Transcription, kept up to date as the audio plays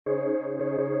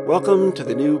Welcome to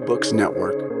the New Books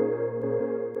Network.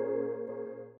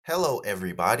 Hello,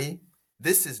 everybody.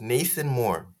 This is Nathan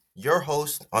Moore, your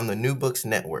host on the New Books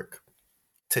Network.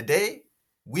 Today,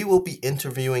 we will be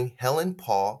interviewing Helen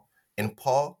Paul and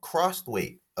Paul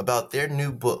Crosthwaite about their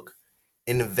new book,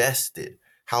 Invested: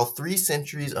 How 3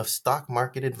 Centuries of Stock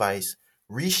Market Advice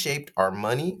Reshaped Our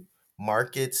Money,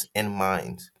 Markets, and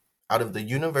Minds, out of the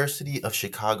University of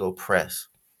Chicago Press.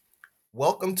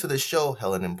 Welcome to the show,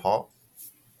 Helen and Paul.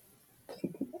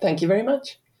 Thank you very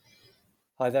much.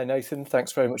 Hi there, Nathan.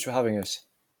 Thanks very much for having us.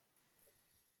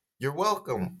 You're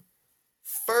welcome.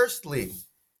 Firstly,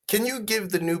 can you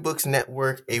give the New Books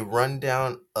Network a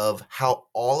rundown of how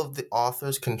all of the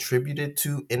authors contributed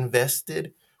to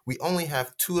Invested? We only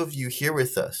have 2 of you here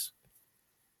with us.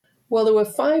 Well, there were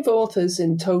 5 authors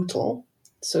in total.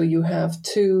 So you have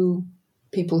 2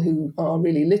 people who are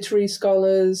really literary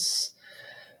scholars,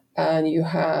 and you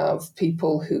have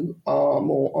people who are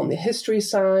more on the history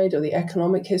side or the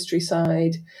economic history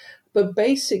side. But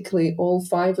basically, all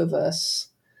 5 of us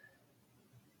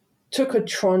took a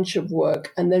tranche of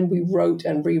work, and then we wrote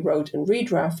and rewrote and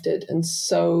redrafted, and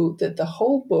so that the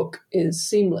whole book is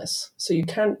seamless. So you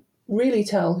can't really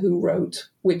tell who wrote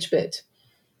which bit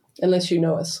unless you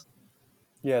know us.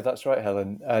 Yeah, that's right,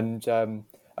 Helen. And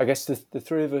I guess the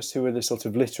 3 of us who are the sort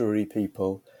of literary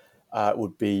people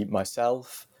would be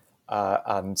myself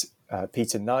and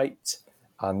Peter Knight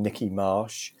and Nikki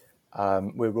Marsh.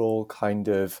 We're all kind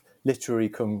of literary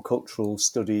cum cultural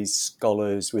studies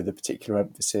scholars with a particular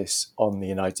emphasis on the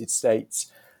United States.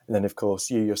 And then, of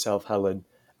course, you yourself, Helen,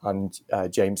 and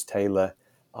James Taylor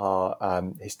are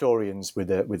historians with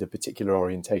a particular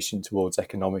orientation towards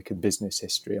economic and business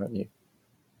history, aren't you?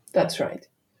 That's right.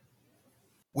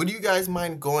 Would you guys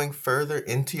mind going further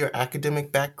into your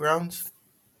academic backgrounds?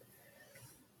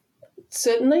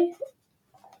 Certainly.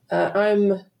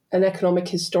 I'm an economic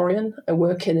historian. I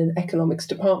work in an economics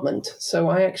department. So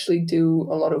I actually do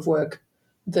a lot of work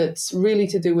that's really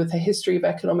to do with the history of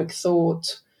economic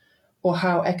thought, or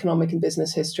how economic and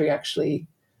business history actually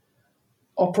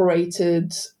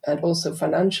operated, and also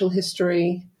financial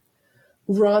history.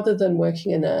 Rather than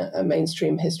working in a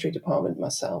mainstream history department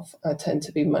myself, I tend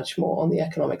to be much more on the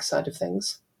economic side of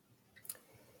things.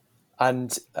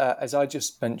 And as I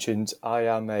just mentioned, I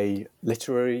am a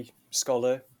literary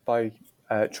scholar by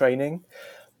training,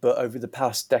 but over the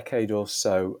past decade or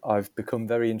so, I've become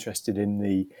very interested in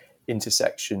the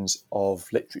intersections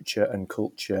of literature and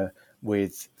culture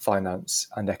with finance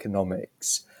and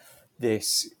economics.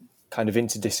 This kind of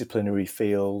interdisciplinary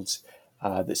field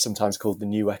that's sometimes called the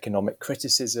new economic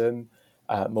criticism.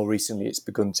 More recently, it's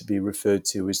begun to be referred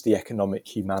to as the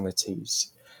economic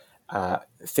humanities.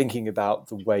 Thinking about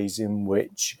the ways in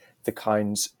which the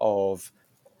kinds of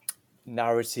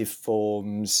narrative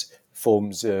forms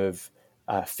of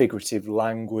figurative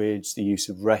language, the use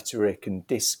of rhetoric and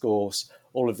discourse,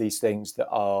 all of these things that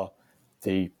are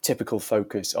the typical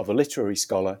focus of a literary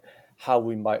scholar, how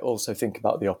we might also think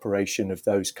about the operation of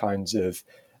those kinds of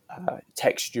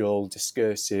textual,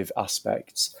 discursive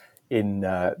aspects in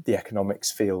the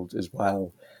economics field as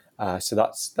well. So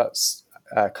that's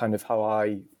kind of how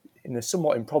I, in a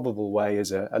somewhat improbable way,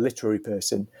 as a literary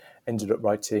person, ended up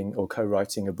writing or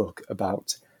co-writing a book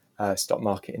about stock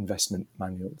market investment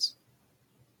manuals.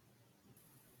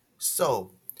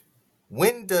 So,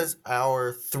 when does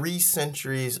our 3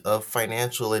 centuries of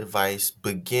financial advice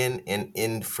begin and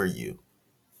end for you?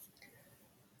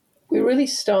 We really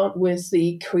start with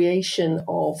the creation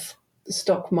of the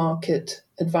stock market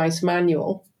advice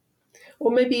manual,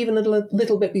 or maybe even a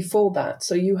little bit before that.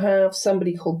 So you have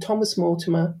somebody called Thomas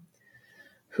Mortimer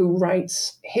who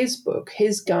writes his book,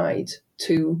 his guide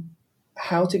to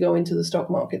how to go into the stock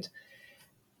market.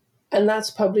 And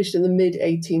that's published in the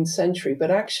mid-18th century.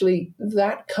 But actually,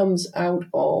 that comes out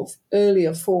of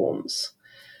earlier forms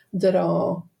that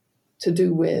are to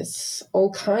do with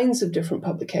all kinds of different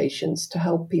publications to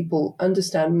help people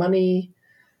understand money,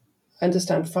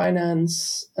 understand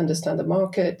finance, understand the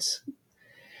market.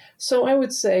 So I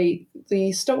would say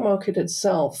the stock market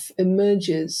itself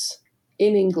emerges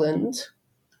in England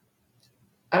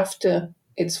after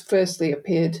it's firstly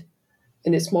appeared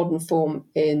in its modern form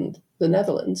in the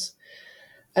Netherlands.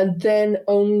 And then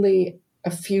only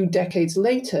a few decades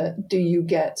later do you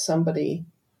get somebody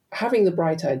having the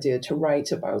bright idea to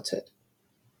write about it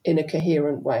in a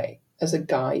coherent way as a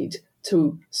guide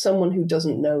to someone who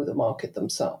doesn't know the market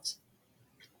themselves.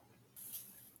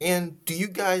 And do you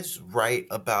guys write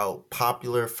about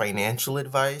popular financial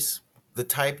advice? The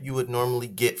type you would normally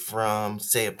get from,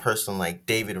 say, a person like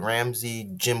David Ramsey,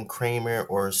 Jim Cramer,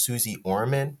 or Susie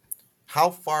Orman? How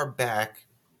far back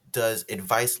does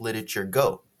advice literature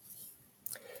go?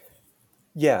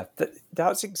 Yeah,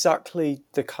 that's exactly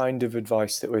the kind of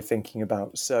advice that we're thinking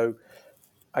about. So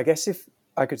I guess if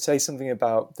I could say something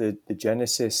about the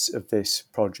genesis of this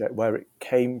project, where it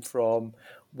came from,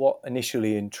 what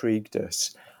initially intrigued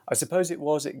us, I suppose it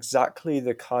was exactly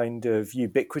the kind of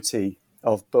ubiquity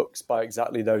of books by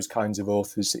exactly those kinds of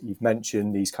authors that you've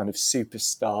mentioned, these kind of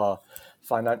superstar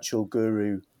financial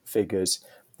guru figures,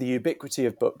 the ubiquity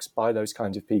of books by those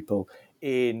kinds of people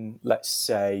in, let's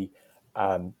say,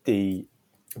 the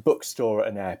bookstore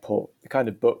at an airport, the kind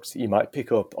of books that you might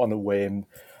pick up on a whim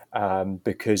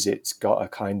because it's got a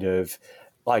kind of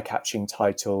eye-catching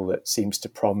title that seems to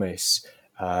promise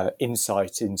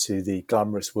insight into the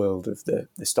glamorous world of the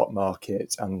stock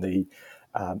market and the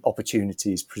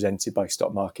opportunities presented by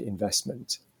stock market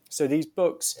investment. So these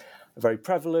books are very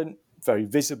prevalent, very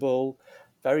visible,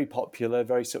 very popular,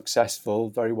 very successful,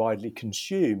 very widely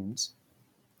consumed.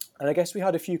 And I guess we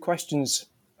had a few questions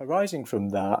arising from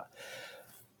that.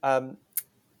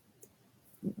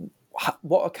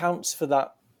 What accounts for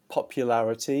that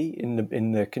popularity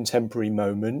in the contemporary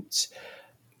moment,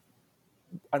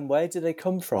 and where do they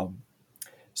come from?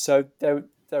 So there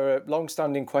are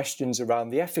long-standing questions around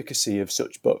the efficacy of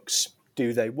such books.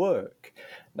 Do they work?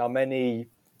 Now, many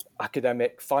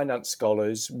academic finance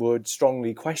scholars would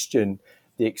strongly question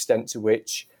the extent to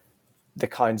which the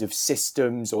kinds of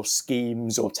systems or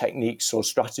schemes or techniques or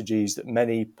strategies that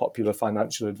many popular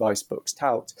financial advice books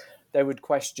tout, they would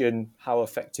question how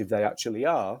effective they actually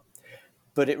are.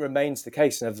 But it remains the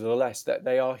case, nevertheless, that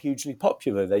they are hugely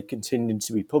popular. They continue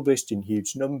to be published in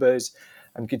huge numbers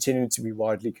and continue to be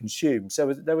widely consumed.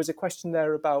 So there was a question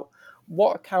there about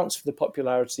what accounts for the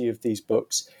popularity of these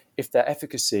books if their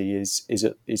efficacy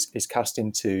is cast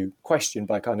into question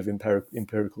by kind of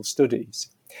empirical studies.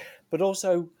 But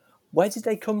also, where did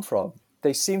they come from?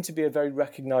 They seem to be a very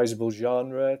recognizable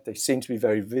genre. They seem to be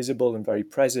very visible and very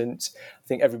present. I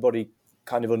think everybody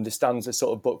kind of understands the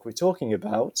sort of book we're talking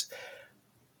about.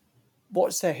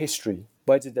 What's their history?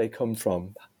 Where did they come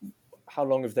from? How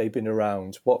long have they been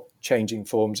around? What changing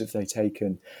forms have they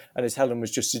taken? And as Helen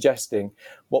was just suggesting,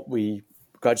 what we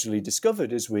gradually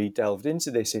discovered as we delved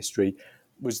into this history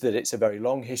was that it's a very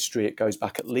long history. It goes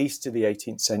back at least to the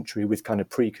 18th century with kind of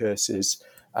precursors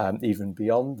even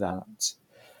beyond that.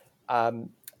 And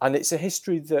it's a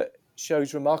history that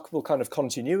shows remarkable kind of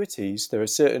continuities. There are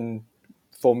certain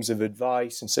forms of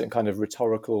advice and certain kind of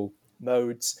rhetorical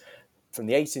modes from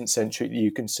the 18th century that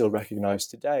you can still recognize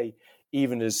today,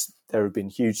 even as there have been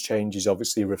huge changes,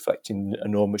 obviously reflecting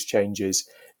enormous changes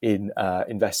in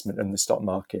investment and the stock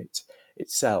market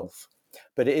itself.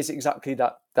 But it is exactly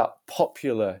that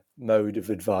popular mode of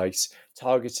advice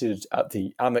targeted at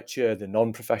the amateur, the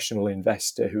non-professional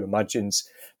investor who imagines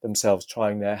themselves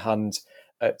trying their hand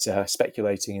at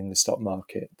speculating in the stock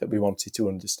market that we wanted to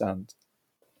understand.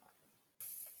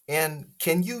 And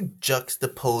can you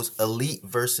juxtapose elite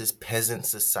versus peasant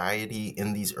society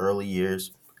in these early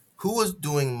years? Who was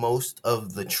doing most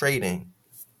of the trading?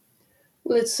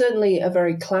 Well, it's certainly a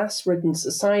very class-ridden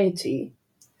society,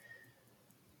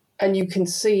 and you can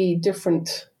see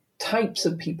different types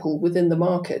of people within the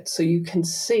market. So you can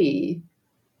see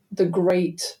the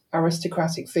great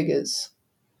aristocratic figures.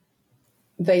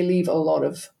 They leave a lot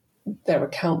of their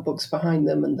account books behind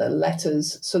them and their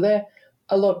letters. So they're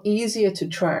a lot easier to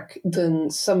track than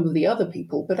some of the other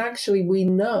people. But actually, we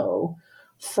know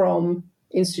from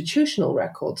institutional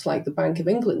records, like the Bank of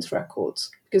England's records,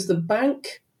 because the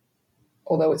bank,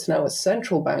 although it's now a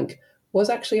central bank, was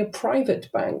actually a private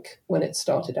bank when it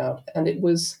started out, and it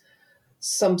was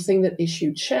something that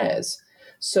issued shares.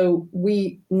 So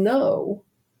we know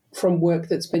from work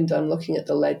that's been done looking at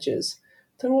the ledgers,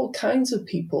 there are all kinds of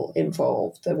people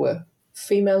involved. There were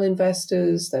female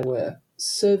investors, there were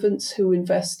servants who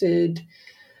invested.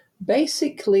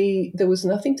 Basically, there was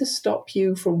nothing to stop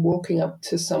you from walking up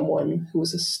to someone who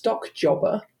was a stock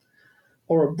jobber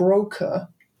or a broker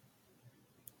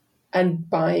and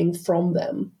buying from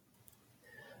them.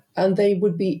 And they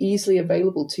would be easily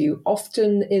available to you,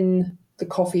 often in the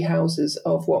coffee houses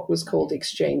of what was called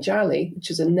Exchange Alley,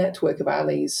 which is a network of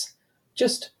alleys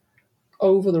just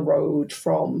over the road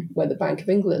from where the Bank of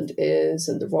England is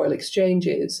and the Royal Exchange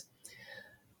is.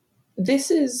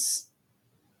 This is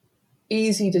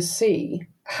easy to see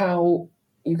how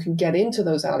you can get into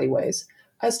those alleyways.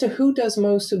 As to who does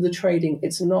most of the trading,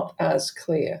 it's not as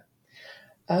clear.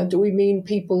 Do we mean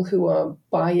people who are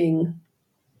buying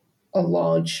a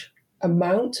large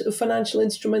amount of financial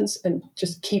instruments and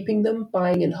just keeping them,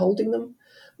 buying and holding them?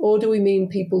 Or do we mean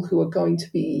people who are going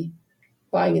to be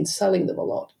buying and selling them a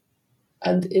lot?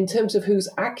 And in terms of who's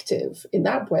active in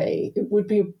that way, it would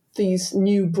be these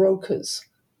new brokers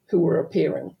who were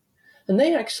appearing. And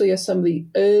they actually are some of the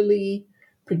early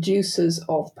producers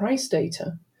of price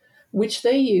data, which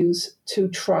they use to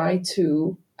try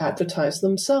to advertise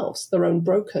themselves, their own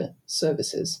broker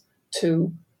services,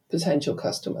 to potential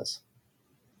customers.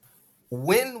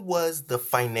 When was the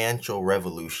financial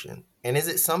revolution? And is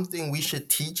it something we should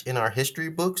teach in our history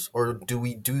books, or do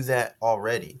we do that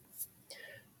already?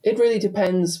 It really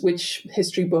depends which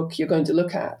history book you're going to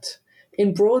look at.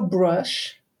 In broad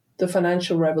brush, the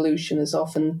financial revolution is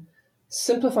often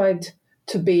simplified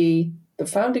to be the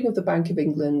founding of the Bank of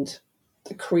England,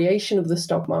 the creation of the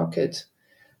stock market,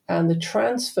 and the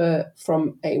transfer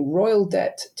from a royal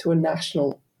debt to a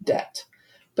national debt.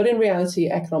 But in reality,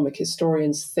 economic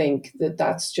historians think that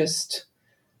that's just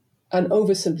an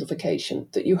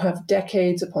oversimplification, that you have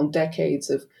decades upon decades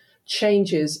of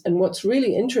changes. And what's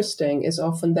really interesting is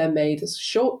often they're made as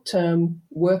short-term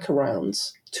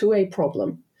workarounds to a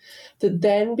problem that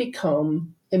then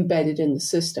become embedded in the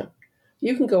system.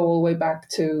 You can go all the way back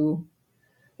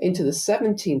into the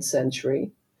 17th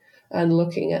century and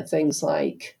looking at things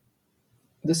like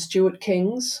the Stuart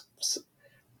kings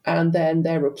and then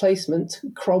their replacement,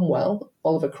 Cromwell,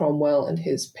 Oliver Cromwell, and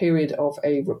his period of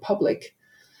a republic.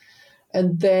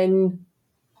 And then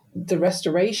the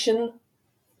Restoration,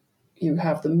 you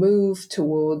have the move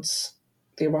towards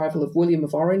the arrival of William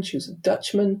of Orange, who's a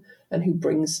Dutchman and who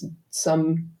brings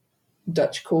some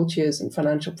Dutch courtiers and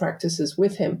financial practices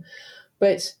with him.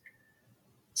 But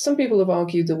some people have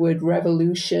argued the word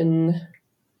revolution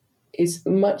is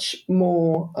much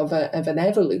more of an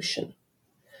evolution.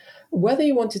 Whether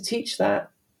you want to teach that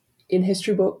in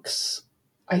history books,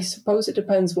 I suppose it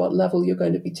depends what level you're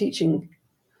going to be teaching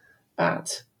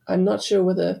at. I'm not sure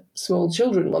whether small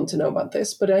children want to know about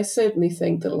this, but I certainly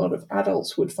think that a lot of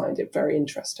adults would find it very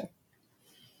interesting.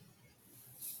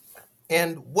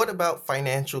 And what about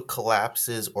financial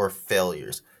collapses or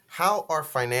failures? How are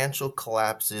financial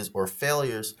collapses or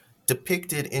failures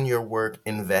depicted in your work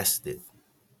Invested?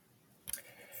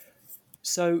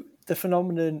 So the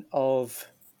phenomenon of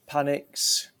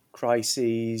panics,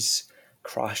 crises,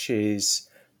 crashes,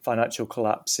 financial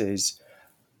collapses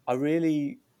are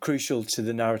really crucial to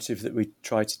the narrative that we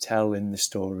try to tell in the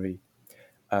story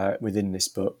within this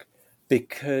book,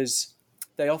 because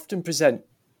they often present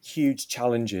huge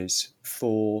challenges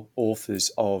for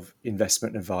authors of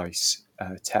investment advice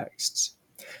texts.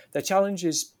 They're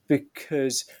challenges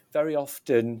because very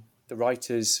often the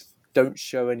writers don't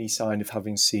show any sign of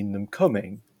having seen them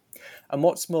coming. And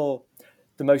what's more,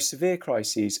 the most severe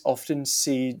crises often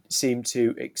seem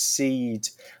to exceed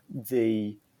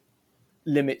the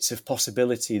limits of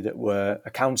possibility that were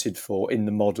accounted for in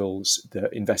the models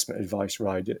that investment advice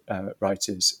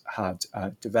writers had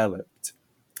developed.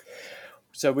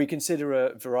 So we consider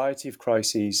a variety of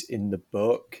crises in the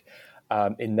book,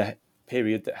 in the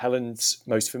period that Helen's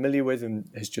most familiar with and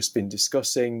has just been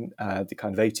discussing, the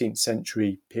kind of 18th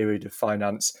century period of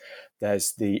finance.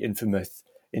 There's the infamous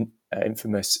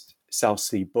South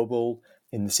Sea bubble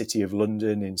in the city of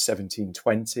London in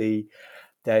 1720.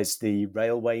 There's the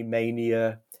railway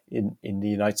mania in the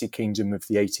United Kingdom of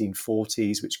the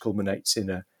 1840s, which culminates in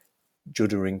a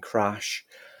juddering crash.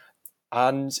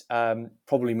 And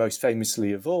probably most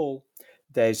famously of all,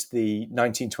 there's the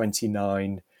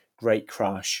 1929 Great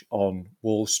Crash on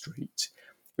Wall Street,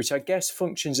 which I guess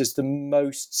functions as the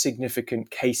most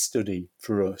significant case study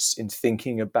for us in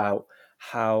thinking about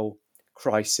how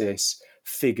crisis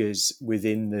figures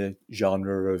within the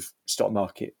genre of stock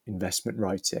market investment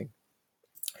writing.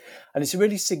 And it's a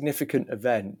really significant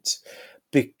event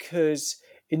because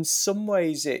in some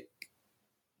ways it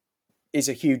is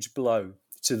a huge blow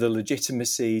to the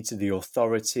legitimacy, to the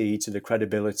authority, to the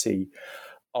credibility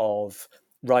of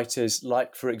writers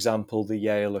like, for example, the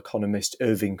Yale economist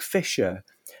Irving Fisher,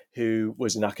 who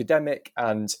was an academic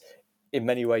and in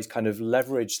many ways kind of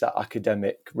leveraged that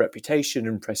academic reputation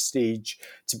and prestige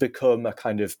to become a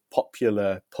kind of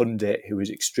popular pundit who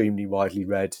was extremely widely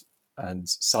read and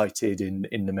cited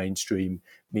in the mainstream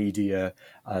media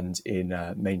and in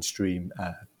mainstream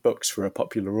books for a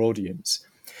popular audience.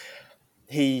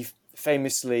 He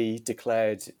famously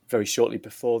declared very shortly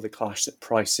before the clash that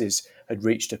prices had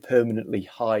reached a permanently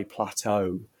high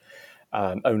plateau,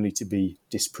 only to be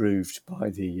disproved by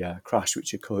the crash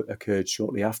which occurred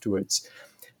shortly afterwards.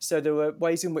 So there were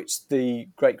ways in which the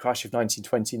Great Crash of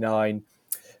 1929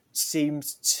 seemed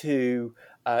to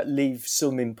leave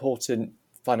some important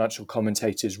financial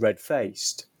commentators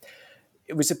red-faced.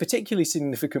 It was a particularly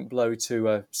significant blow to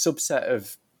a subset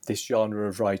of this genre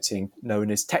of writing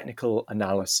known as technical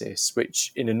analysis,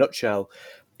 which in a nutshell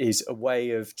is a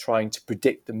way of trying to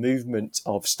predict the movement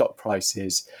of stock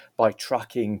prices by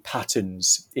tracking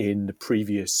patterns in the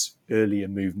previous earlier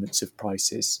movements of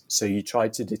prices. So you try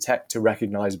to detect a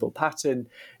recognizable pattern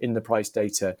in the price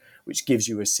data, which gives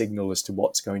you a signal as to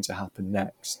what's going to happen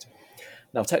next.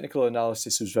 Now, technical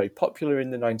analysis was very popular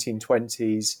in the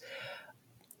 1920s,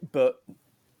 but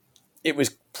it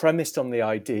was premised on the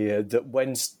idea that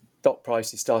when stock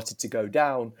prices started to go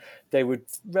down, they would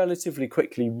relatively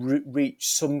quickly reach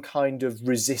some kind of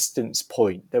resistance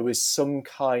point. There was some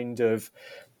kind of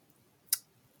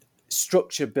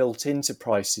structure built into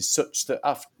prices such that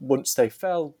once they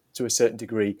fell to a certain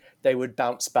degree, they would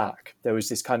bounce back. There was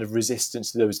this kind of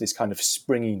resistance, there was this kind of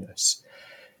springiness.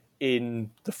 In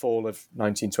the fall of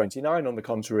 1929, on the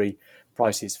contrary,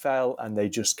 prices fell and they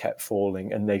just kept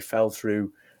falling, and they fell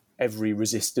through every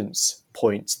resistance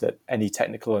point that any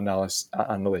technical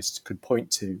analyst could point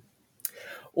to.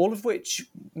 All of which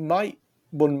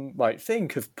one might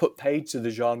think have put paid to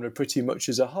the genre pretty much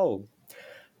as a whole.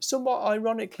 Somewhat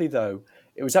ironically, though,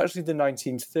 it was actually the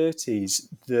 1930s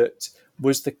that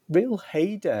was the real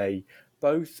heyday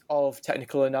both of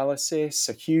technical analysis.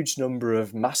 A huge number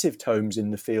of massive tomes in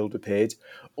the field appeared,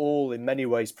 all in many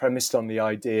ways premised on the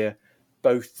idea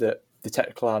both that the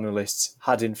technical analysts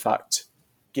had in fact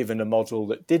given a model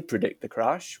that did predict the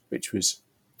crash, which was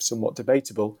somewhat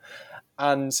debatable,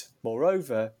 and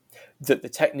moreover, that the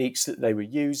techniques that they were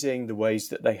using, the ways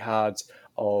that they had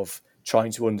of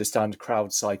trying to understand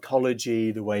crowd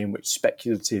psychology, the way in which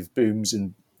speculative booms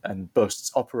and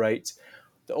busts operate,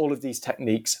 that all of these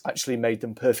techniques actually made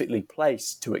them perfectly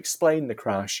placed to explain the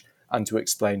crash and to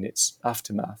explain its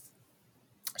aftermath.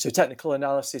 So technical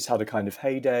analysis had a kind of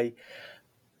heyday,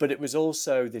 but it was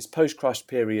also this post-crash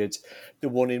period, the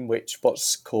one in which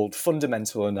what's called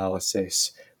fundamental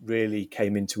analysis really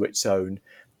came into its own.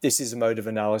 This is a mode of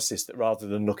analysis that, rather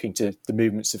than looking to the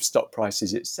movements of stock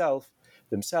prices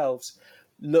themselves,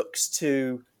 looks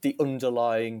to the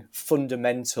underlying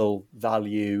fundamental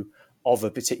value of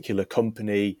a particular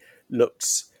company,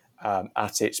 looks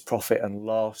at its profit and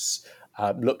loss,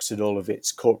 looks at all of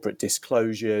its corporate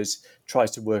disclosures,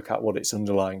 tries to work out what its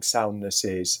underlying soundness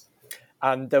is.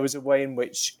 And there was a way in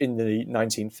which, in the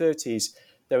 1930s,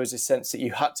 there was a sense that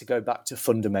you had to go back to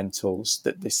fundamentals,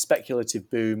 that this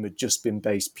speculative boom had just been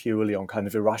based purely on kind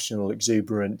of irrational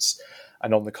exuberance.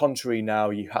 And on the contrary, now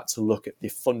you had to look at the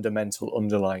fundamental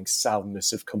underlying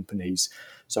soundness of companies.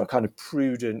 So a kind of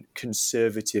prudent,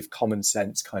 conservative, common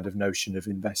sense kind of notion of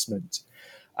investment,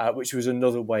 which was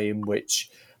another way in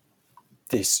which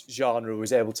this genre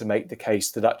was able to make the case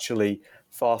that actually,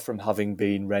 far from having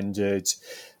been rendered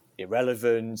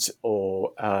irrelevant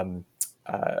or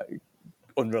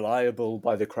unreliable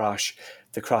by the crash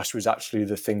was actually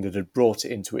the thing that had brought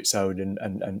it into its own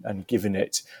and given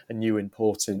it a new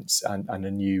importance and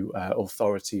a new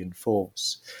authority and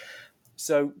force.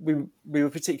 So we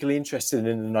were particularly interested in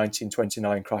the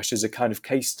 1929 crash as a kind of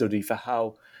case study for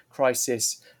how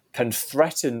crisis can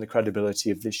threaten the credibility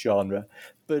of this genre,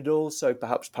 but also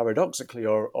perhaps paradoxically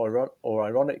or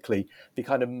ironically be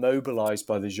kind of mobilized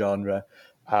by the genre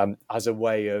as a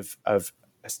way of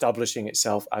establishing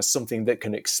itself as something that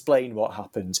can explain what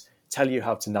happened, tell you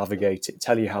how to navigate it,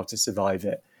 tell you how to survive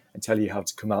it, and tell you how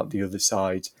to come out the other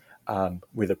side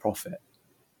with a profit.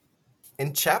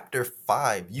 In Chapter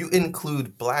 5, you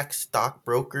include Black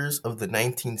stockbrokers of the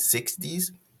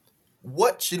 1960s.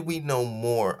 What should we know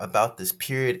more about this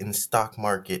period in stock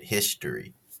market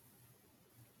history?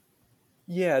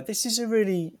 Yeah, this is a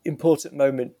really important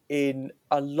moment in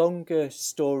a longer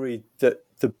story that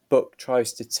the book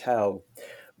tries to tell,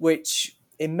 which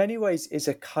in many ways is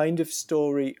a kind of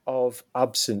story of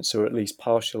absence, or at least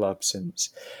partial absence.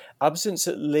 Absence,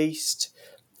 at least,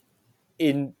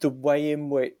 in the way in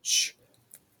which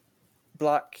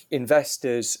Black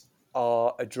investors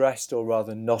are addressed, or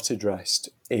rather not addressed,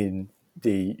 in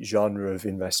the genre of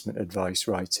investment advice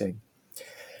writing.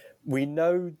 We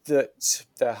know that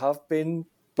there have been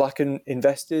Black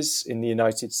investors in the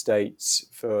United States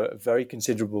for a very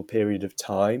considerable period of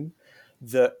time,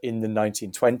 that in the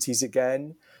 1920s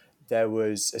again, there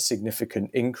was a significant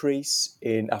increase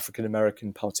in African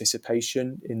American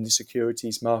participation in the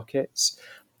securities markets.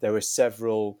 There were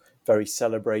several very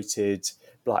celebrated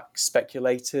Black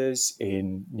speculators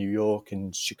in New York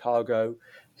and Chicago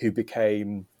who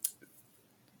became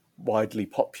widely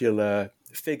popular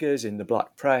figures in the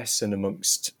Black press and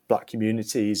amongst Black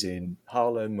communities in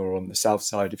Harlem or on the south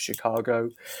side of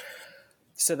Chicago.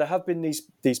 So there have been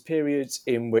these periods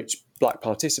in which Black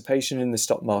participation in the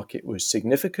stock market was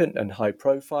significant and high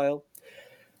profile.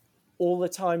 All the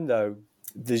time, though,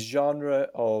 the genre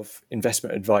of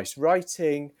investment advice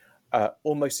writing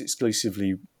almost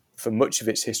exclusively for much of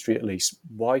its history at least,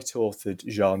 white-authored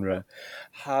genre,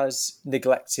 has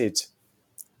neglected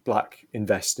black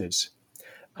investors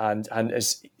and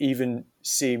has even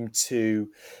seemed to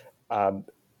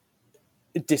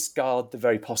discard the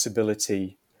very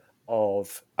possibility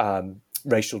of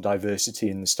racial diversity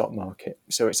in the stock market.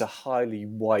 So it's a highly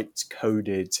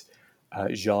white-coded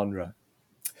genre.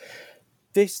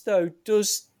 This, though,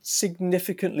 does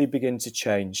significantly begin to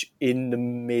change in the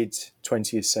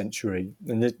mid-20th century.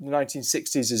 And the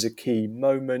 1960s is a key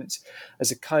moment as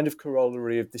a kind of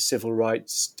corollary of the civil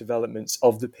rights developments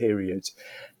of the period.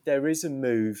 There is a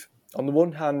move, on the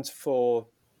one hand, for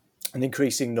an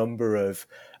increasing number of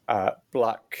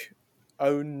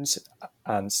black-owned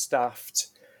and staffed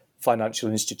financial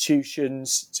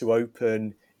institutions to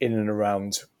open in and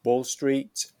around Wall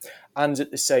Street, and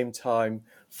at the same time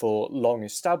for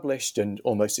long-established and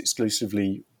almost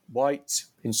exclusively white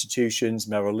institutions,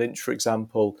 Merrill Lynch, for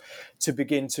example, to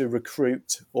begin to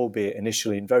recruit, albeit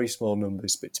initially in very small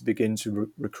numbers, but to begin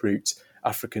to recruit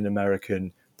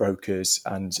African-American brokers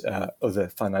and other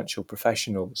financial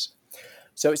professionals.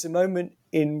 So it's a moment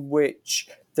in which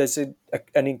there's an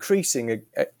increasing,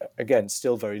 again,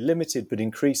 still very limited, but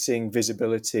increasing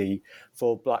visibility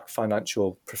for black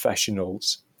financial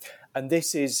professionals. And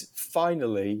this is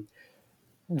finally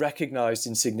recognised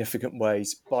in significant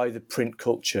ways by the print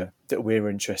culture that we're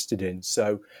interested in.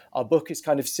 So our book is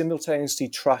kind of simultaneously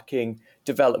tracking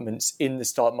developments in the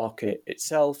stock market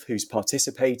itself, who's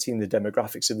participating, the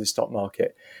demographics of the stock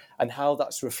market, and how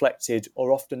that's reflected,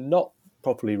 or often not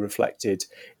properly reflected,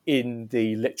 in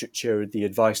the literature, the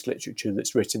advice literature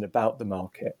that's written about the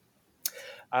market.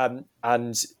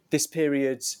 And this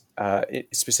period,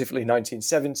 specifically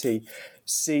 1970,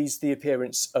 sees the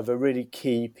appearance of a really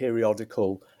key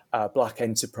periodical, Black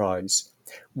Enterprise,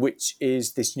 which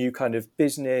is this new kind of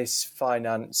business,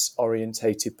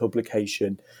 finance-orientated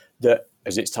publication that,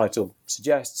 as its title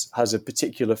suggests, has a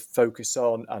particular focus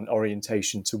on and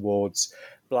orientation towards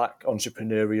Black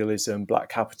entrepreneurialism, Black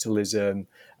capitalism,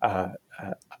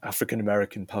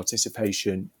 African-American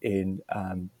participation in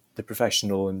the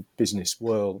professional and business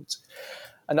world.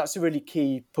 And that's a really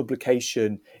key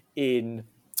publication in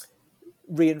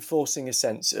reinforcing a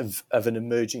sense of an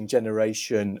emerging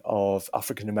generation of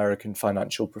African-American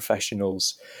financial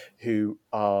professionals who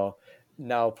are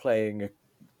now playing an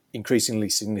increasingly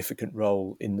significant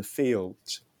role in the field.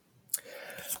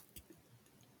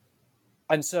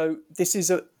 And so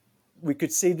we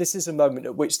could see this is a moment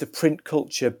at which the print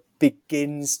culture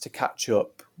begins to catch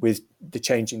up with the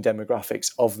changing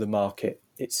demographics of the market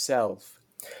itself.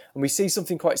 And we see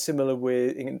something quite similar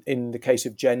in the case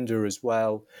of gender as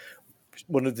well.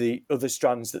 One of the other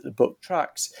strands that the book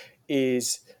tracks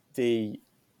is the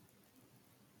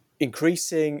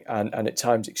increasing and at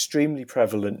times extremely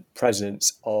prevalent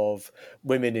presence of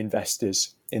women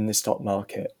investors in the stock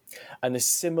market, and a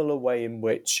similar way in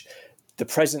which the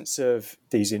presence of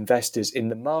these investors in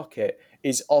the market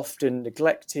is often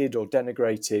neglected or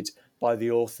denigrated by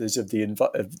the authors of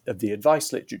the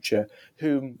advice literature,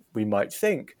 whom we might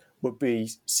think would be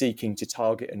seeking to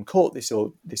target and court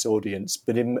this audience,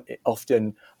 but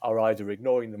often are either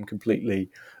ignoring them completely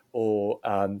or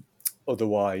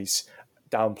otherwise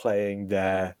downplaying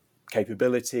their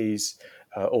capabilities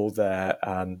or their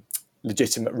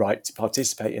legitimate right to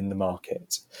participate in the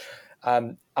market.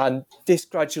 And this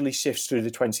gradually shifts through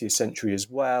the 20th century as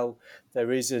well.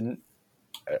 There is an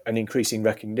increasing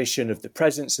recognition of the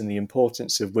presence and the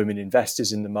importance of women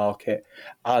investors in the market.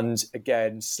 And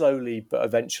again, slowly but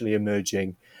eventually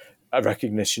emerging a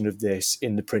recognition of this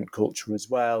in the print culture as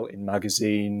well, in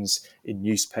magazines, in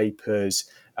newspapers,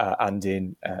 and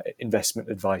in investment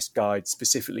advice guides,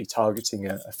 specifically targeting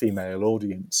a female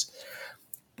audience.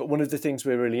 But one of the things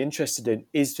we're really interested in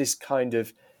is this kind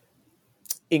of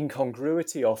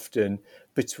incongruity often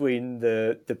between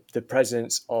the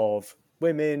presence of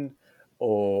women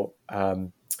or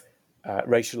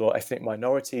racial or ethnic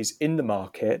minorities in the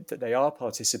market, that they are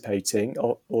participating,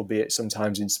 albeit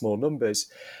sometimes in small numbers,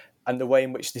 and the way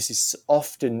in which this is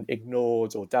often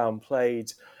ignored or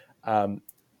downplayed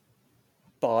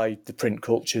by the print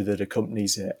culture that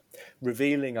accompanies it,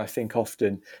 revealing, I think,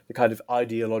 often the kind of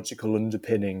ideological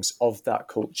underpinnings of that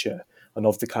culture and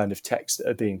of the kind of texts that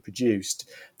are being produced,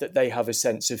 that they have a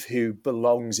sense of who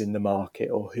belongs in the market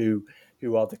or who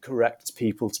are the correct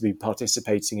people to be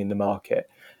participating in the market.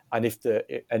 And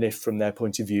if from their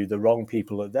point of view, the wrong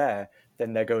people are there,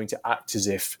 then they're going to act as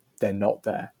if they're not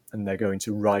there. And they're going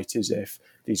to write as if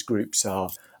these groups are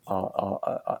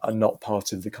not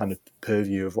part of the kind of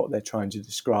purview of what they're trying to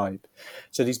describe.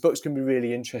 So these books can be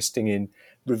really interesting in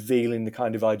revealing the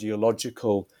kind of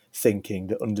ideological thinking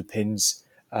that underpins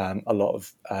a lot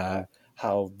of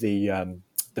how the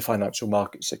financial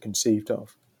markets are conceived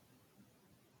of.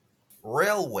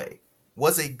 Railway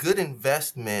was a good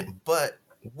investment, but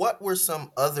what were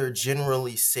some other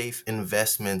generally safe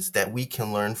investments that we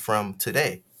can learn from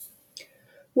today?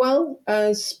 Well,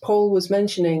 as Paul was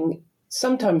mentioning,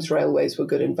 sometimes railways were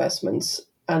good investments,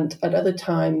 and at other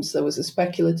times there was a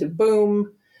speculative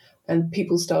boom, and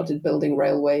people started building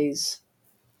railways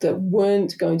that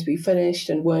weren't going to be finished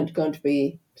and weren't going to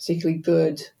be particularly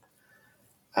good.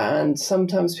 And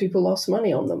sometimes people lost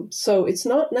money on them. So it's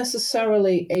not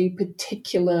necessarily a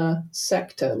particular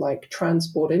sector like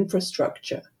transport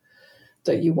infrastructure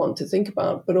that you want to think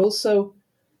about, but also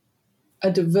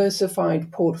a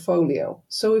diversified portfolio.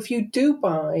 So if you do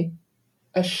buy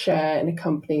a share in a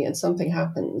company and something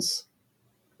happens,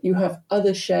 you have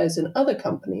other shares in other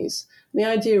companies. And the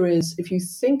idea is if you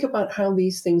think about how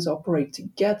these things operate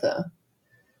together,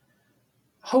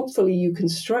 hopefully you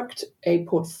construct a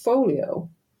portfolio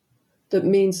that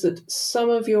means that some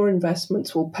of your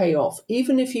investments will pay off.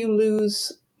 Even if you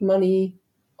lose money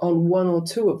on one or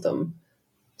two of them,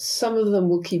 some of them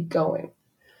will keep going.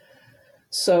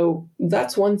 So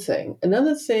that's one thing.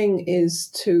 Another thing is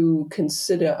to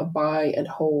consider a buy and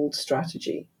hold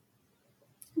strategy,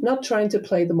 not trying to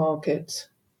play the market.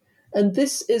 And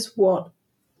this is what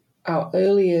our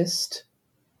earliest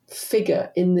figure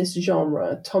in this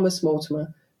genre, Thomas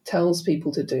Mortimer, tells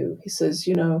people to do. He says,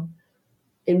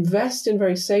 invest in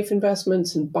very safe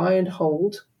investments and buy and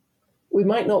hold. We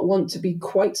might not want to be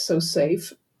quite so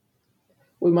safe.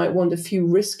 We might want a few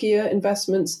riskier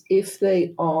investments if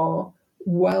they are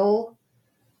well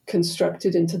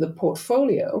constructed into the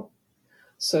portfolio.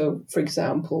 So, for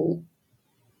example,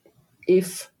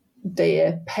 if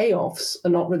their payoffs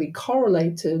are not really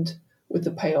correlated with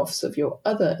the payoffs of your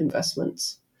other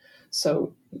investments.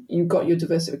 So you've got your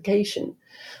diversification.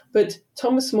 But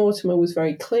Thomas Mortimer was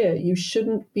very clear. You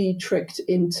shouldn't be tricked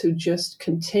into just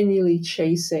continually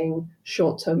chasing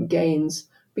short-term gains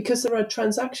because there are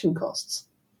transaction costs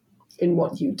in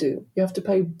what you do. You have to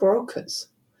pay brokers.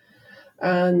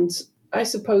 And I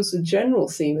suppose the general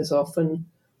theme is often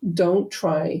don't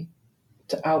try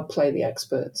to outplay the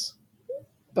experts.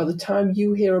 By the time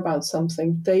you hear about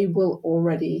something, they will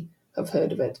already have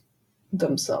heard of it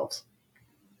themselves.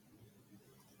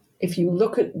 If you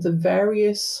look at the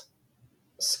various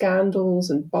scandals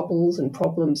and bubbles and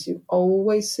problems, you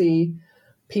always see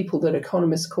people that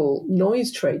economists call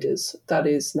noise traders, that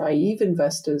is, naive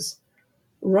investors,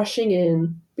 rushing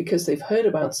in because they've heard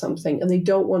about something and they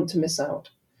don't want to miss out.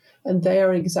 And they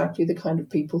are exactly the kind of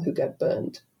people who get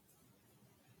burned.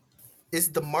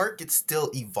 Is the market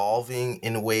still evolving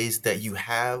in ways that you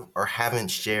have or haven't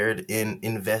shared in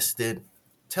Invested?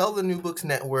 Tell the New Books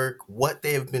Network what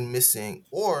they have been missing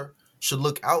or should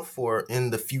look out for in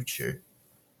the future.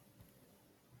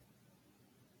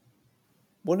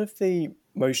 One of the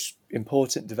most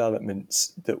important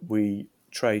developments that we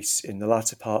trace in the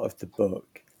latter part of the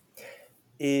book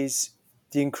is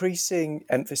the increasing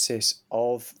emphasis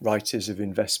of writers of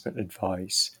investment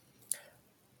advice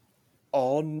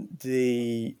on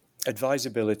the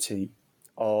advisability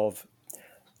of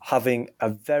having a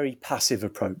very passive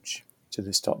approach to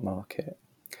the stock market.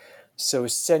 So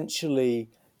essentially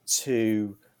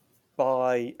to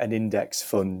buy an index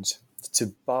fund,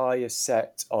 to buy a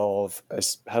set of,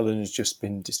 as Helen has just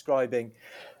been describing,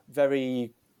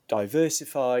 very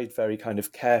diversified, very kind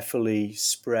of carefully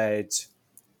spread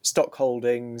stock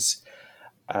holdings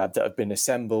that have been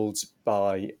assembled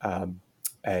by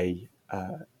a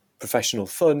professional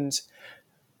fund,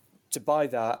 to buy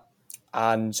that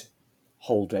and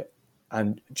hold it,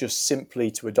 and just simply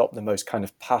to adopt the most kind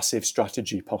of passive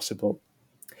strategy possible.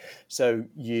 So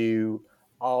you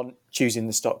aren't choosing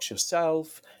the stocks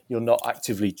yourself, you're not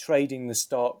actively trading the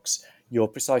stocks, you're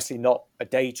precisely not a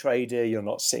day trader, you're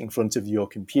not sitting in front of your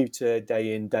computer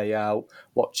day in, day out,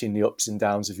 watching the ups and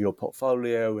downs of your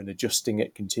portfolio and adjusting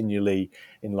it continually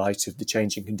in light of the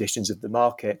changing conditions of the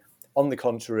market. On the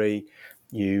contrary,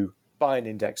 you buy an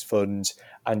index fund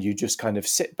and you just kind of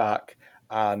sit back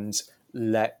and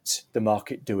let the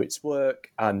market do its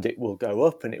work, and it will go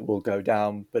up and it will go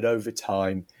down, but over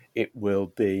time it will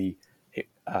be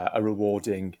a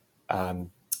rewarding,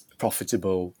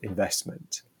 profitable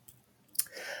investment.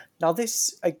 Now,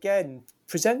 this again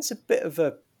presents a bit of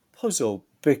a puzzle,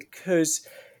 because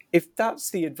if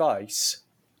that's the advice,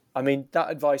 I mean, that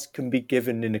advice can be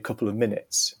given in a couple of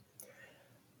minutes.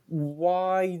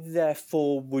 Why,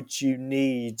 therefore, would you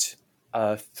need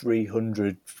a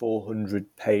 300,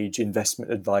 400-page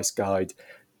investment advice guide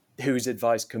whose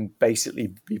advice can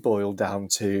basically be boiled down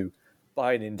to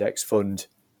buy an index fund,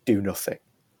 do nothing?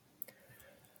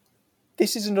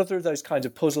 this is another of those kind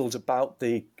of puzzles about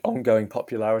the ongoing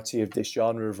popularity of this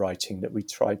genre of writing that we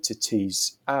tried to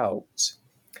tease out.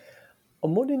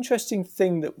 And one interesting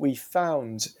thing that we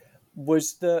found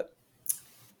was that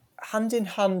hand in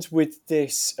hand with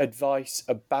this advice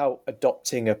about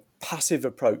adopting a passive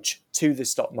approach to the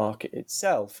stock market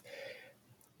itself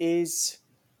is,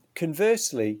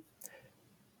 conversely,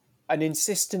 an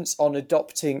insistence on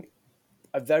adopting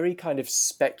a very kind of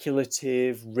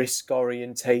speculative,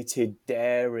 risk-orientated,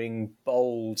 daring,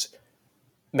 bold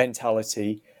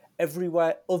mentality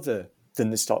everywhere other than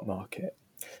the stock market.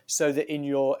 So that in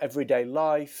your everyday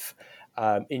life,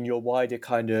 in your wider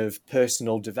kind of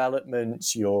personal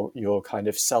development, your kind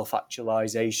of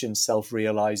self-actualization,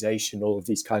 self-realization, all of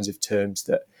these kinds of terms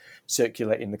that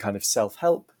circulate in the kind of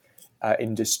self-help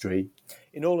industry,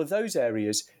 in all of those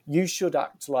areas, you should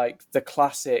act like the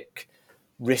classic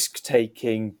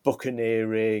risk-taking,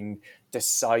 buccaneering,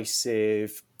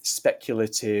 decisive,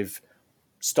 speculative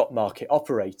stock market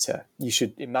operator. You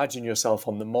should imagine yourself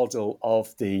on the model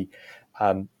of the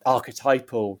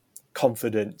archetypal,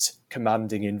 confident,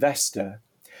 commanding investor.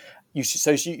 You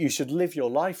should live your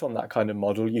life on that kind of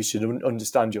model. You should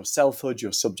understand your selfhood,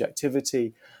 your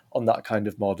subjectivity on that kind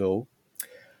of model.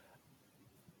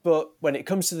 But when it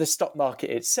comes to the stock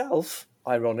market itself,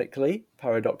 ironically,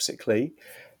 paradoxically,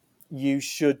 you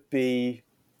should be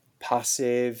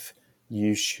passive.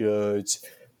 You should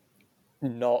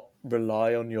not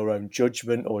rely on your own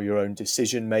judgment or your own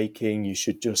decision making. You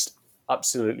should just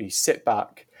absolutely sit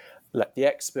back, let the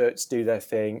experts do their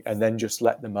thing, and then just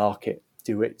let the market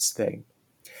do its thing.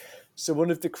 So one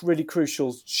of the really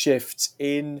crucial shifts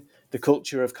in the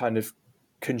culture of kind of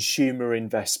consumer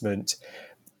investment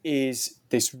is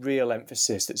this real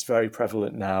emphasis that's very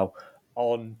prevalent now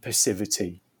on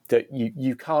passivity, that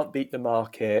you can't beat the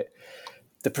market.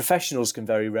 The professionals can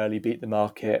very rarely beat the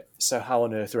market. So how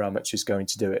on earth are amateurs going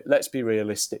to do it? Let's be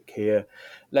realistic here.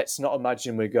 Let's not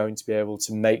imagine we're going to be able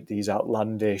to make these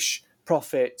outlandish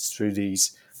profits through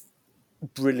these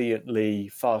brilliantly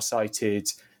far-sighted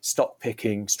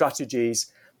stock-picking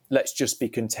strategies. Let's just be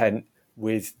content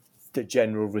with the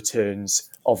general returns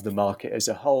of the market as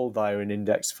a whole via an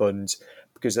index fund,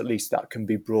 because at least that can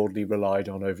be broadly relied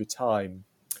on over time,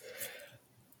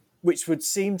 which would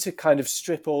seem to kind of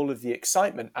strip all of the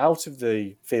excitement out of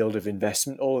the field of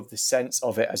investment, all of the sense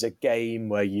of it as a game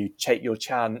where you take your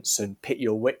chance and pit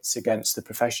your wits against the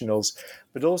professionals,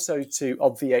 but also to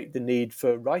obviate the need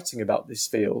for writing about this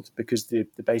field, because the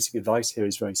basic advice here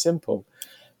is very simple.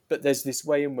 But there's this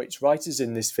way in which writers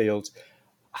in this field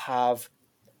have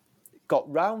got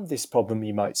round this problem,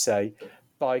 you might say,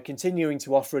 by continuing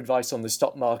to offer advice on the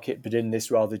stock market, but in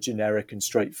this rather generic and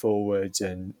straightforward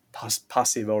and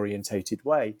passive-orientated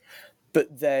way,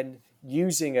 but then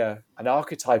using an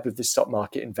archetype of the stock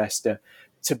market investor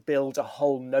to build a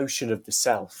whole notion of the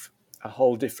self, a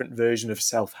whole different version of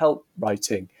self-help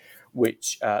writing,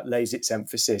 which lays its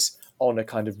emphasis on a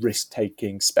kind of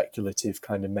risk-taking, speculative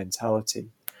kind of mentality.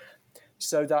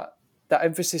 So that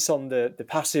emphasis on the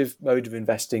passive mode of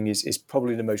investing is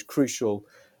probably the most crucial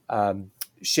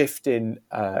shift in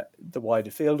the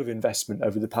wider field of investment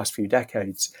over the past few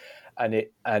decades,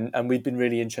 and we've been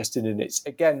really interested in its,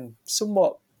 again,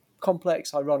 somewhat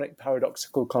complex, ironic,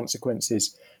 paradoxical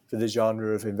consequences for the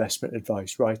genre of investment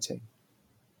advice writing.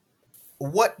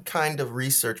 What kind of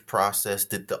research process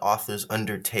did the authors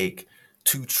undertake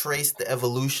to trace the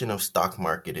evolution of stock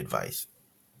market advice?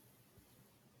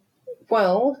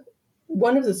 Well,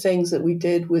 one of the things that we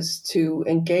did was to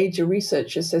engage a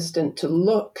research assistant to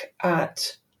look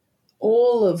at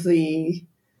all of the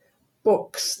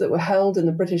books that were held in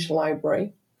the British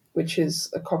Library, which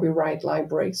is a copyright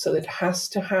library, so it has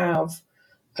to have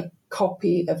a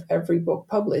copy of every book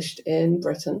published in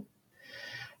Britain,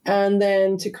 and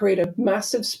then to create a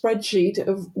massive spreadsheet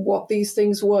of what these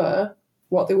things were,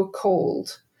 what they were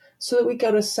called, so that we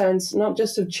got a sense not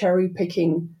just of cherry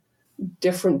picking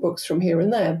different books from here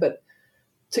and there, but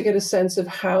to get a sense of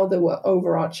how there were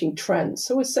overarching trends.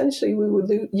 So essentially we were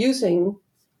using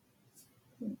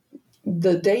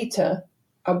the data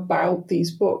about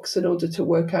these books in order to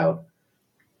work out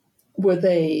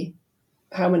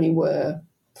how many were,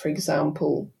 for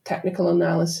example, technical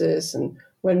analysis, and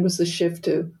when was the shift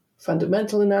to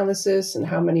fundamental analysis, and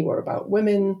how many were about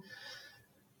women.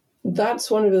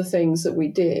 That's one of the things that we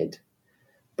did.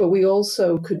 But we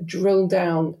also could drill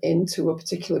down into a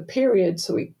particular period.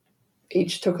 So we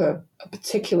each took a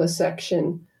particular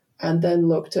section and then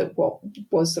looked at what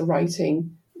was the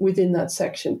writing within that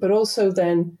section. But also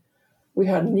then we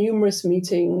had numerous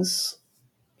meetings,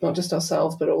 not just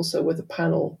ourselves, but also with a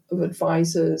panel of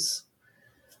advisors,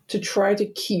 to try to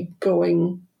keep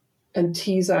going and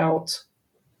tease out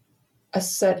a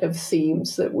set of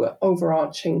themes that were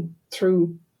overarching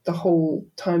through the whole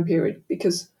time period,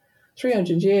 because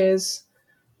 300 years,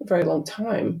 a very long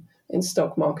time in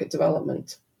stock market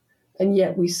development. And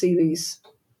yet we see these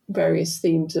various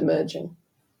themes emerging.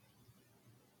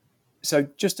 So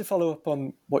just to follow up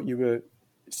on what you were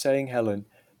saying, Helen,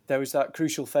 there was that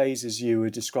crucial phase, as you were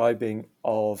describing,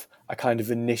 of a kind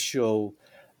of initial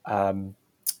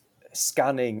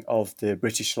scanning of the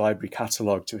British Library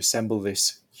catalogue to assemble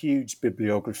this huge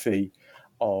bibliography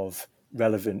of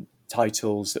relevant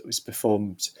titles that was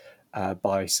performed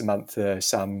by Samantha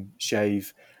Sam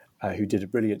Shave, who did a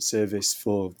brilliant service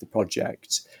for the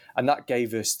project. And that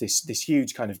gave us this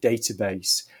huge kind of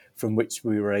database from which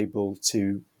we were able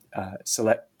to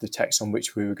select the text on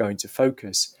which we were going to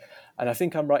focus. And I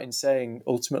think I'm right in saying,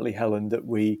 ultimately, Helen, that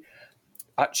we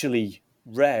actually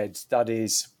read, that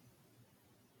is,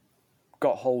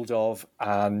 got hold of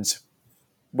and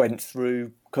went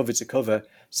through cover to cover,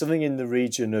 something in the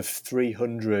region of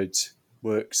 300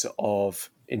 works of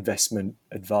investment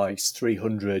advice,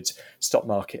 300 stock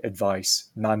market advice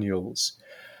manuals.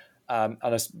 And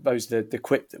I suppose the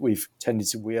quip that we've tended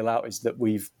to wheel out is that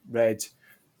we've read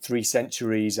 3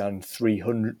 centuries and 3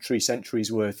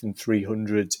 centuries worth and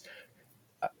 300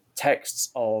 texts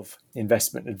of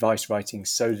investment advice writing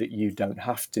so that you don't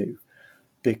have to,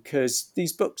 because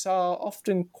these books are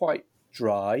often quite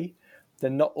dry. They're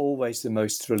not always the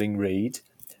most thrilling read,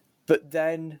 but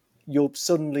then you'll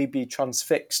suddenly be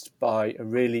transfixed by a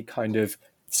really kind of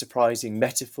surprising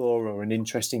metaphor or an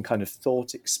interesting kind of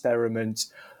thought experiment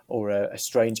or a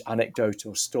strange anecdote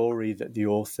or story that the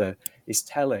author is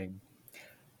telling.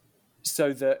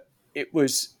 So that it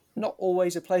was not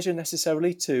always a pleasure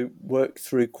necessarily to work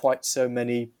through quite so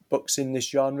many books in this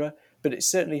genre, but it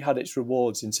certainly had its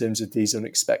rewards in terms of these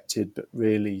unexpected but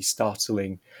really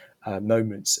startling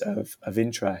moments of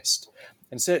interest.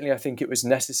 And certainly I think it was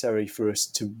necessary for us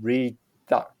to read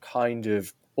that kind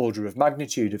of order of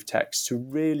magnitude of text to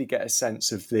really get a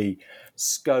sense of the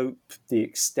scope, the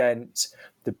extent,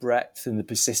 the breadth and the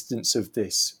persistence of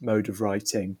this mode of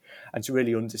writing, and to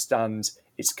really understand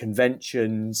its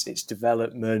conventions, its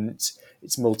development,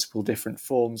 its multiple different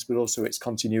forms, but also its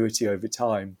continuity over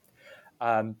time.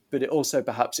 But it also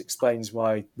perhaps explains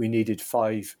why we needed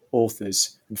 5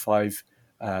 authors and 5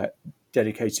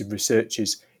 dedicated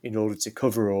researchers in order to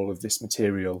cover all of this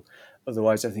material.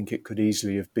 Otherwise, I think it could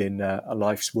easily have been a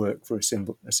life's work for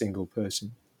a single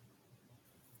person.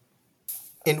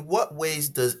 In what ways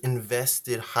does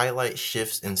Invested highlight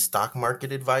shifts in stock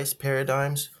market advice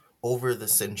paradigms over the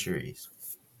centuries?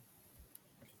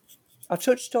 I've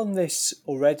touched on this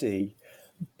already,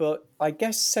 but I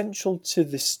guess central to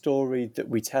the story that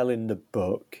we tell in the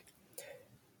book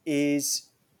is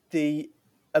the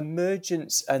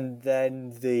emergence and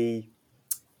then the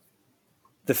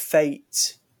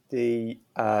fate, the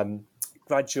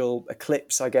gradual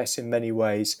eclipse, I guess, in many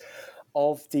ways,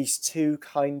 of these 2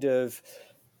 kind of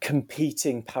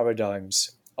competing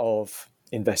paradigms of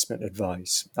investment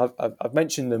advice. I've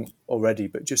mentioned them already,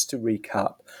 but just to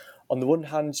recap, on the one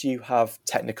hand, you have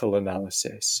technical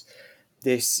analysis.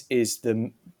 This is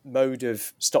the mode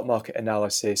of stock market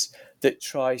analysis that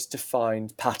tries to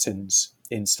find patterns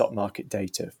in stock market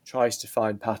data, tries to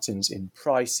find patterns in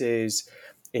prices,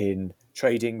 in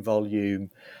trading volume,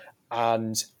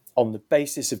 and on the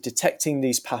basis of detecting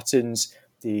these patterns,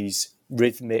 these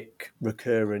rhythmic,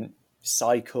 recurrent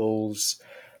cycles,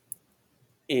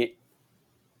 it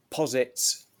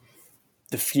posits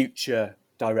the future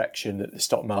direction that the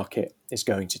stock market is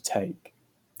going to take.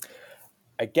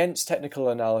 Against technical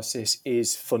analysis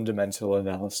is fundamental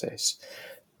analysis.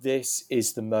 This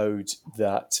is the mode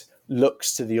that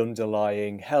looks to the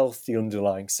underlying health, the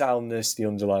underlying soundness, the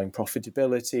underlying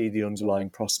profitability, the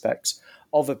underlying prospects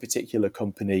of a particular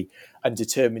company and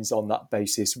determines on that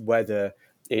basis whether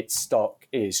its stock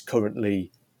is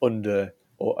currently under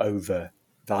or over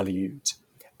valued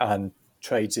and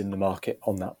trades in the market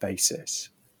on that basis.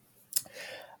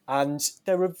 And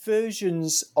there are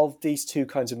versions of these 2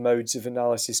 kinds of modes of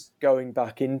analysis going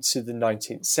back into the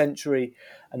 19th century,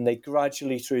 and they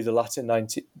gradually, through the latter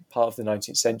part of the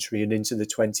 19th century and into the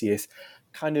 20th,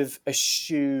 kind of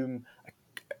assume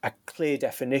a clear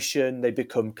definition. They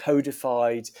become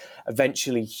codified.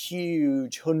 Eventually,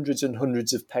 huge, hundreds and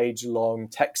hundreds of page long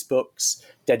textbooks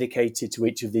dedicated to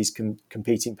each of these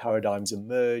competing paradigms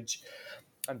emerge.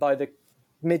 And by the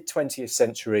mid-20th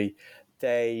century,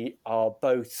 they are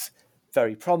both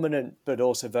very prominent, but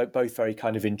also both very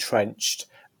kind of entrenched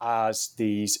as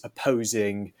these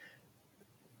opposing,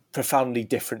 profoundly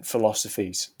different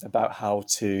philosophies about how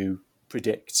to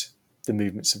predict the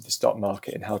movements of the stock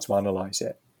market and how to analyse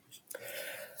it.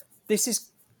 This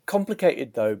is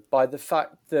complicated, though, by the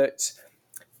fact that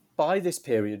by this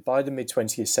period, by the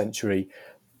mid-20th century,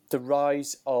 the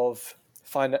rise of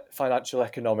financial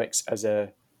economics as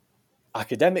a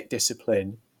academic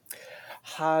discipline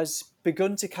has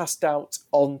begun to cast doubt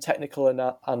on technical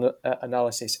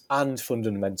analysis and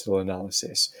fundamental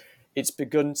analysis. It's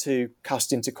begun to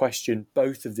cast into question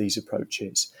both of these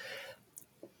approaches.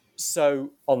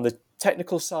 So on the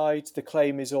technical side, the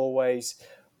claim is always,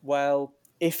 well,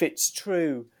 if it's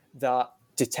true that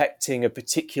detecting a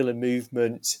particular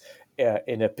movement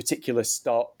in a particular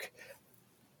stock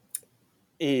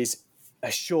is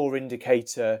a sure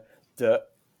indicator that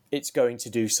it's going to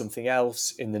do something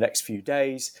else in the next few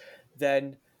days,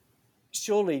 then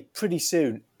surely pretty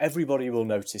soon everybody will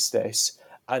notice this,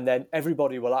 and then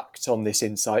everybody will act on this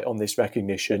insight, on this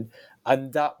recognition,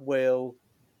 and that will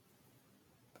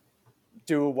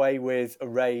do away with,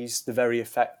 erase the very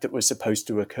effect that was supposed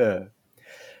to occur.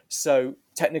 So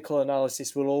technical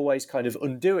analysis will always kind of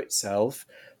undo itself,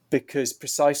 because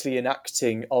precisely in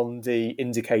acting on the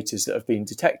indicators that have been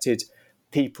detected,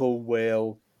 people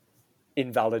will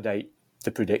invalidate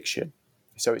the prediction.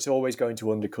 So it's always going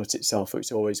to undercut itself, or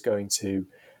it's always going to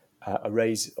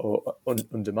erase or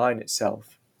undermine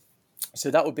itself.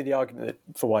 So that would be the argument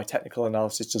for why technical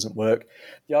analysis doesn't work.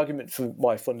 The argument for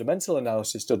why fundamental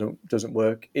analysis doesn't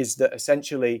work is that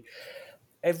essentially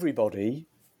everybody,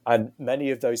 and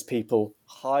many of those people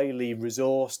highly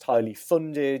resourced, highly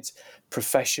funded,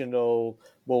 professional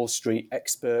Wall Street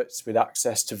experts with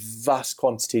access to vast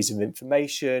quantities of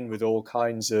information, with all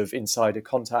kinds of insider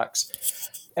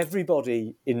contacts,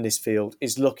 everybody in this field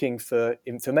is looking for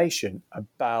information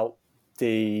about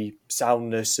the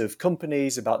soundness of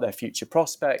companies, about their future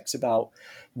prospects, about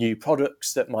new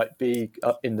products that might be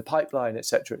in the pipeline,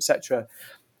 etc., etc.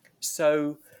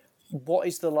 So what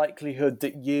is the likelihood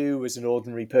that you, as an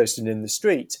ordinary person in the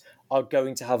street, are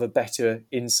going to have a better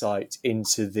insight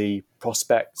into the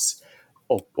prospects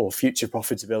or future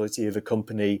profitability of a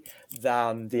company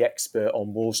than the expert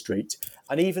on Wall Street?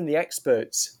 And even the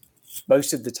experts,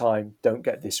 most of the time, don't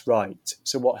get this right.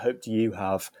 So what hope do you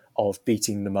have of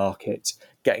beating the market,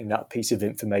 getting that piece of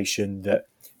information that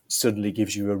suddenly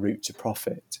gives you a route to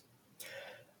profit?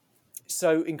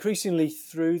 So increasingly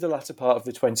through the latter part of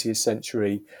the 20th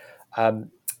century,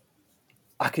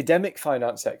 academic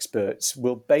finance experts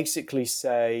will basically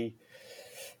say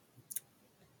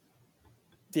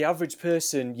the average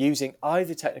person using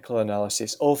either technical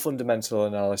analysis or fundamental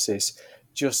analysis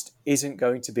just isn't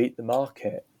going to beat the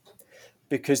market,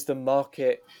 because the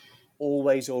market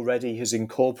always already has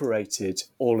incorporated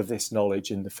all of this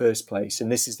knowledge in the first place. And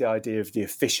this is the idea of the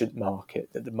efficient market,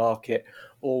 that the market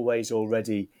always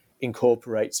already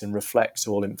incorporates and reflects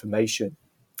all information.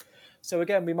 So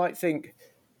again, we might think,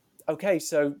 okay,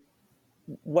 so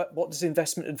what does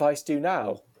investment advice do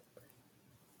now?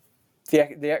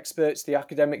 The experts, the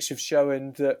academics have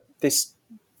shown that this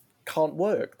can't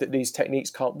work, that these techniques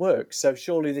can't work. So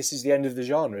surely this is the end of the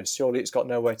genre. Surely it's got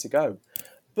nowhere to go.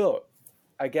 But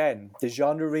again, the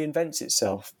genre reinvents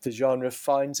itself. The genre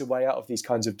finds a way out of these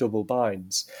kinds of double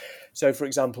binds. So, for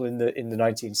example, in the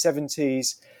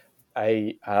 1970s,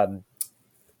 a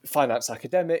finance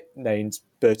academic named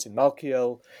Burton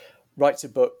Malkiel writes a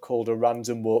book called A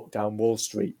Random Walk Down Wall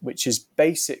Street, which is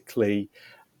basically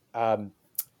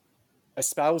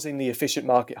espousing the efficient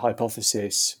market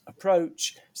hypothesis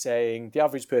approach, saying the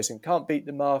average person can't beat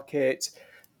the market.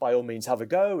 By all means, have a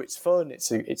go. It's fun.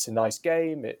 It's a nice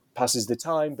game. It passes the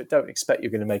time, but don't expect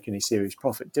you're going to make any serious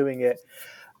profit doing it.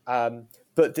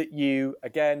 But that you,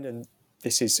 again, and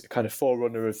this is a kind of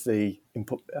forerunner of the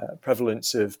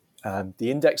prevalence of the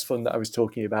index fund that I was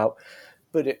talking about,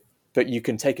 but you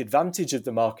can take advantage of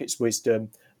the market's wisdom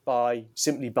by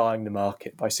simply buying the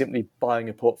market, by simply buying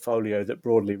a portfolio that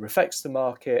broadly reflects the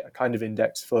market, a kind of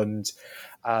index fund,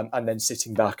 and then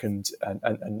sitting back and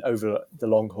over the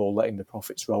long haul letting the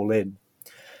profits roll in.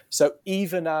 So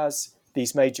even as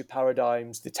these major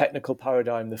paradigms, the technical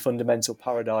paradigm, the fundamental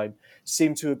paradigm,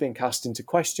 seem to have been cast into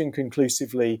question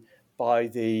conclusively by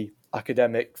the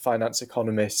academic finance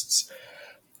economists,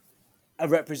 a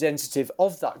representative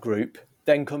of that group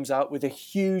then comes out with a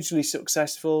hugely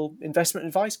successful investment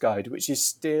advice guide, which is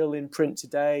still in print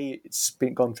today. It's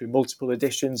been gone through multiple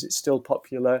editions. It's still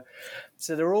popular.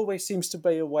 So there always seems to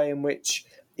be a way in which,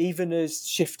 even as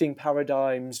shifting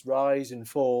paradigms rise and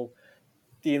fall,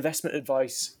 the investment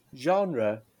advice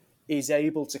genre is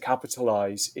able to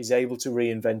capitalize, is able to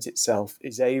reinvent itself,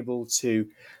 is able to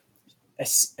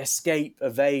escape,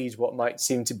 evade what might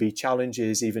seem to be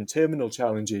challenges, even terminal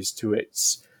challenges, to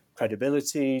its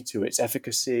credibility, to its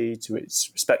efficacy, to its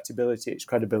respectability, its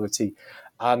credibility,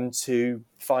 and to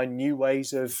find new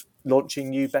ways of launching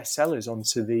new bestsellers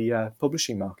onto the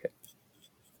publishing market.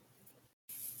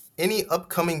 Any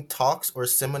upcoming talks or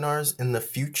seminars in the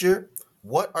future?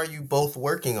 What are you both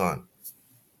working on?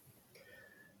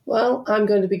 Well, I'm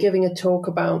going to be giving a talk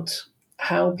about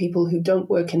how people who don't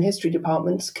work in history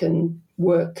departments can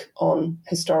work on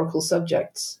historical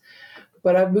subjects.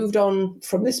 But I've moved on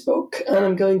from this book, and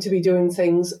I'm going to be doing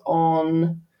things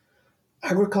on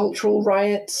agricultural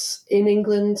riots in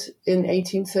England in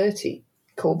 1830,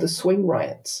 called the Swing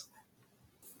Riots.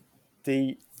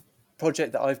 The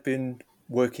project that I've been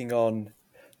working on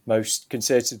most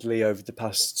concertedly over the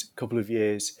past couple of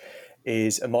years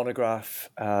is a monograph,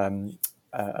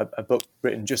 a book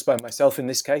written just by myself in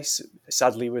this case,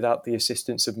 sadly without the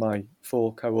assistance of my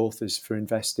 4 co-authors for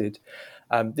Invested.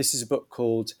 This is a book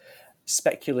called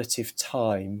Speculative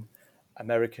Time,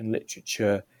 American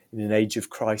Literature in an Age of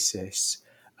Crisis.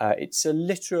 It's a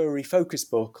literary focus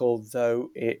book, although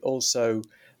it also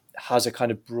has a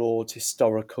kind of broad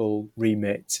historical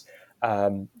remit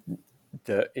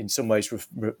that in some ways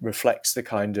reflects the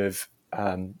kind of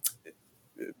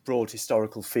broad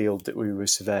historical field that we were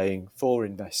surveying for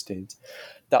Invested.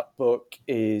 That book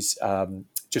is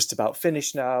just about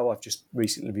finished now. I've just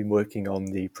recently been working on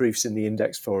the proofs and the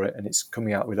index for it, and it's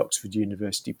coming out with Oxford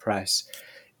University Press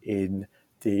in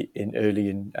early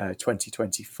in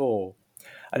 2024.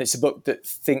 And it's a book that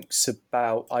thinks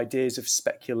about ideas of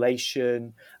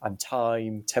speculation and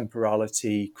time,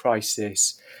 temporality,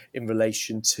 crisis in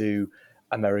relation to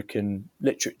American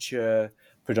literature,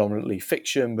 predominantly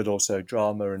fiction, but also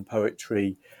drama and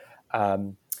poetry,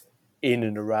 in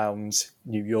and around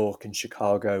New York and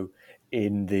Chicago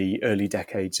in the early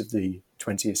decades of the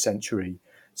 20th century.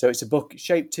 So it's a book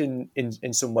shaped in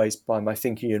some ways by my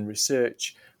thinking and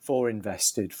research for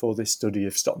Invested, for this study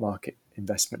of stock market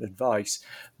investment advice,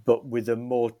 but with a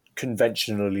more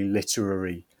conventionally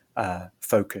literary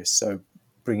focus. So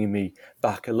bringing me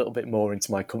back a little bit more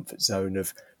into my comfort zone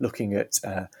of looking at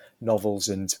novels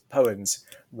and poems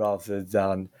rather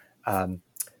than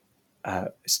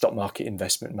stock market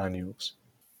investment manuals.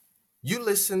 You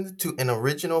listened to an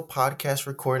original podcast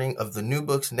recording of the New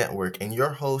Books Network and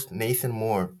your host, Nathan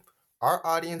Moore. Our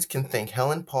audience can thank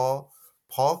Helen Paul,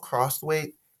 Paul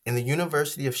Crosthwaite, and the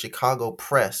University of Chicago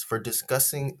Press for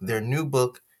discussing their new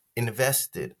book,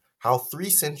 Invested: How 3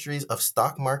 Centuries of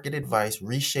Stock Market Advice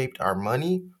Reshaped Our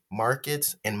Money,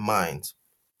 Markets, and Minds.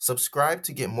 Subscribe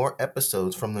to get more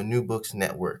episodes from the New Books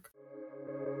Network.